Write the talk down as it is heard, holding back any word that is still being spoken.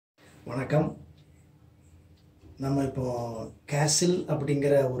வணக்கம். நம்ம இப்போ கேசில்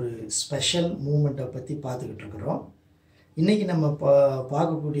அப்படிங்கிற ஒரு ஸ்பெஷல் மூமெண்ட்டை பற்றி பார்த்துக்கிட்டு இருக்கிறோம். இன்றைக்கி நம்ம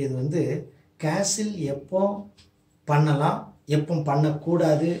பார்க்கக்கூடியது கேசில் எப்போ பண்ணலாம், எப்போ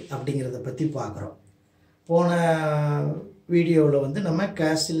பண்ணக்கூடாது அப்படிங்கிறத பற்றி பார்க்குறோம். போன வீடியோவில் நம்ம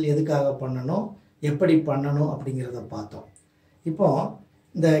கேசில் எதுக்காக பண்ணணும், எப்படி பண்ணணும் அப்படிங்கிறத பார்த்தோம். இப்போது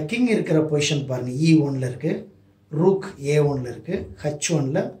இந்த கிங் இருக்கிற பொசிஷன் பாருங்கள், E1ல் இருக்குது, ரூக் A1ல் இருக்குது,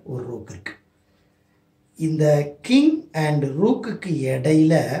 H1ல் ஒரு ரூக் இருக்குது. இந்த கிங் அண்ட் ரூக்குக்கு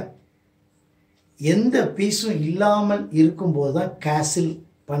இடையில் எந்த பீஸும் இல்லாமல் இருக்கும்போது தான் கேசில்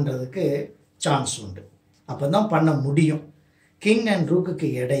பண்ணுறதுக்கு சான்ஸ் உண்டு. அப்போ தான் பண்ண முடியும். கிங் அண்ட் ரூக்குக்கு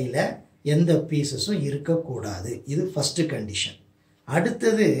இடையில் எந்த பீசஸும் இருக்கக்கூடாது. இது ஃபஸ்ட்டு கண்டிஷன்.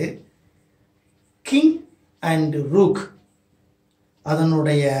 அடுத்தது கிங் அண்ட் ரூக்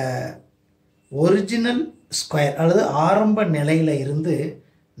அதனுடைய ஒரிஜினல் ஸ்கொயர் அல்லது ஆரம்ப நிலையில் இருந்து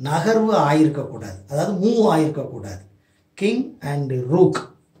நகர்வு ஆகியிருக்கக்கூடாது, அதாவது மூவ் ஆகியிருக்கக்கூடாது. கிங் அண்டு ரூக்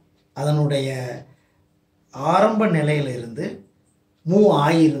அதனுடைய ஆரம்ப நிலையில் இருந்து மூவ்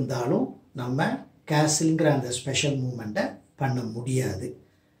ஆகியிருந்தாலும் நம்ம கேசில்ங்கிற அந்த ஸ்பெஷல் மூமெண்ட்டை பண்ண முடியாது.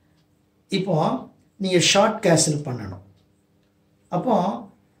 இப்போ நீங்கள் ஷார்ட் கேசில் பண்ணணும். அப்போ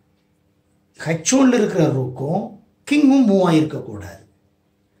H1ல் இருக்கிற ரூக்கும் கிங்கும் மூவ் ஆகியிருக்கக்கூடாது.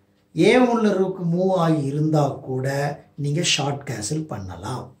 A1ல் ரூக்கு மூவ் ஆகி இருந்தால் கூட நீங்கள் ஷார்ட் கேசில்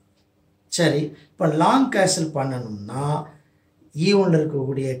பண்ணலாம். சரி, இப்போ லாங் கேசில் பண்ணணும்னா E1ல்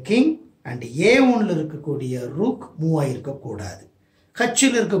இருக்கக்கூடிய கிங் அண்ட் A1ல் இருக்கக்கூடிய ரூக் மூவ் ஆகியிருக்கக்கூடாது.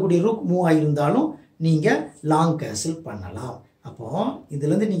 Hல் இருக்கக்கூடிய ரூக் மூவ் ஆகியிருந்தாலும் நீங்கள் லாங் கேசில் பண்ணலாம். அப்போது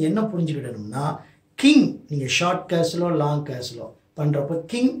இதுலேருந்து நீங்கள் என்ன புரிஞ்சுக்கிடணும்னா, கிங் நீங்கள் ஷார்ட் கேசிலோ லாங் கேசிலோ பண்ணுறப்போ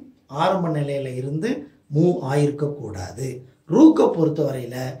கிங் ஆரம்ப நிலையில் இருந்து மூவ் ஆகியிருக்கக்கூடாது. ரூக்கை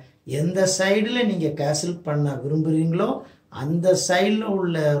பொறுத்தவரையில் எந்த சைடில் நீங்கள் கேசில் பண்ண விரும்புகிறீங்களோ அந்த சைடில்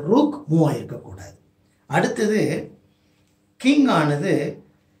உள்ள ரூக் மூவ் ஆகியிருக்கக்கூடாது. அடுத்தது கிங் ஆனது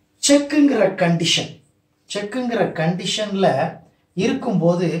செக்குங்கிற கண்டிஷனில்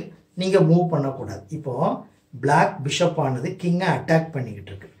இருக்கும்போது நீங்கள் மூவ் பண்ணக்கூடாது. இப்போது பிளாக் பிஷப் ஆனது கிங்கை அட்டாக்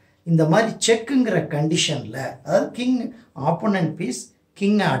பண்ணிக்கிட்டு இருக்கு. இந்த மாதிரி செக்குங்கிற கண்டிஷனில், அதாவது கிங் ஆப்போனன்ட் பீஸ்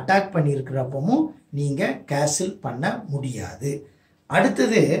கிங்கை அட்டாக் பண்ணியிருக்கிறப்பவும் நீங்கள் கேசில் பண்ண முடியாது.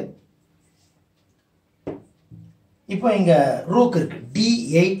 அடுத்தது இப்போ இங்கே ரூக் இருக்குது,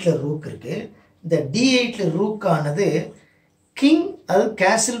 D8ல் ரூக் இருக்குது. இந்த D8ல் ரூக்கானது கிங் அது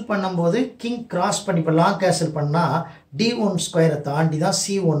கேசில் பண்ணும்போது கிங் கிராஸ் பண்ணி, இப்போ லாங் கேசில் பண்ணால் D1 ஸ்கொயரை தாண்டி தான்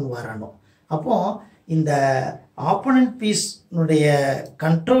C1 வரணும். அப்போது இந்த ஆப்போனன்ட் பீஸ்னுடைய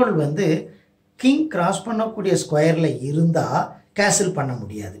கண்ட்ரோல் கிங் கிராஸ் பண்ணக்கூடிய ஸ்கொயரில் இருந்தால் கேசில் பண்ண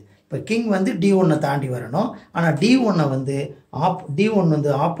முடியாது. இப்போ கிங் D1 தாண்டி வரணும். ஆனால் D1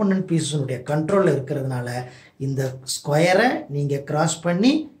 ஆப்போனன்ட் பீஸனுடைய கண்ட்ரோலில் இருக்கிறதுனால இந்த ஸ்கொயரை நீங்கள் கிராஸ்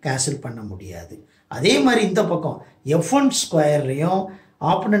பண்ணி கேசில் பண்ண முடியாது. அதே மாதிரி இந்த பக்கம் F1 ஸ்கொயர்லையும்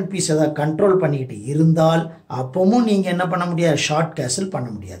ஆப்போனன்ட் பீஸ் ஏதாவது கண்ட்ரோல் பண்ணிக்கிட்டு இருந்தால் அப்பவும் நீங்கள் என்ன பண்ண முடியாது, ஷார்ட் கேசில் பண்ண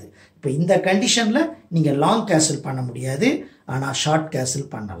முடியாது. இப்போ இந்த கண்டிஷனில் நீங்கள் லாங் கேசில் பண்ண முடியாது, ஆனால் ஷார்ட்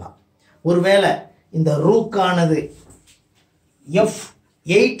கேசில் பண்ணலாம். ஒருவேளை இந்த ரூக்கானது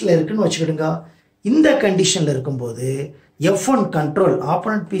F8ல் இருக்குன்னு வச்சுக்கிடுங்க. இந்த கண்டிஷனில் இருக்கும்போது F1 கண்ட்ரோல்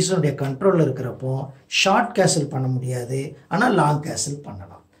ஆப்போனன்ட் பீஸனுடைய கண்ட்ரோலில் இருக்கிறப்போ ஷார்ட் கேசில் பண்ண முடியாது, ஆனால் லாங் கேசில்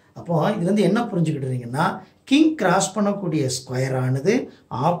பண்ணலாம். அப்போது இதுலேருந்து என்ன புரிஞ்சுக்கிட்டுறீங்கன்னா, கிங் கிராஸ் பண்ணக்கூடிய ஸ்கொயரானது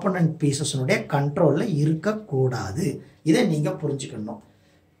ஆப்போனன்ட் பீசஸனுடைய கண்ட்ரோலில் இருக்கக்கூடாது. இதை நீங்கள் புரிஞ்சுக்கணும்.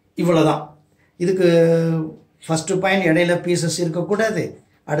 இவ்வளோதான். இதுக்கு ஃபஸ்ட்டு பாயிண்ட், இடையில பீசஸ் இருக்கக்கூடாது.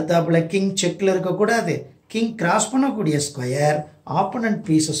 அடுத்தாப்புல கிங் செக்கில் இருக்கக்கூடாது. கிங் கிராஸ் பண்ணக்கூடிய ஸ்கொயர் ஆப்போனன்ட்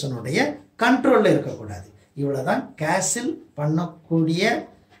பீசஸனுடைய கண்ட்ரோலில் இருக்கக்கூடாது. இவ்வளோ தான் கேசில் பண்ணக்கூடிய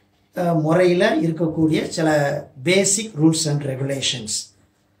முறையில் இருக்கக்கூடிய சில பேசிக் ரூல்ஸ் அண்ட் ரெகுலேஷன்ஸ்.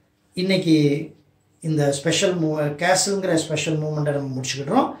 இன்றைக்கி இந்த கேசில்ங்கிற ஸ்பெஷல் மூமெண்ட்டை நம்ம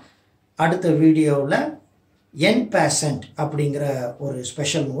முடிச்சுக்கிட்டோம். அடுத்த வீடியோவில் என் பேசண்ட் அப்படிங்கிற ஒரு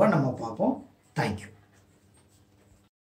ஸ்பெஷல் மூவை நம்ம பார்ப்போம். தேங்க்யூ.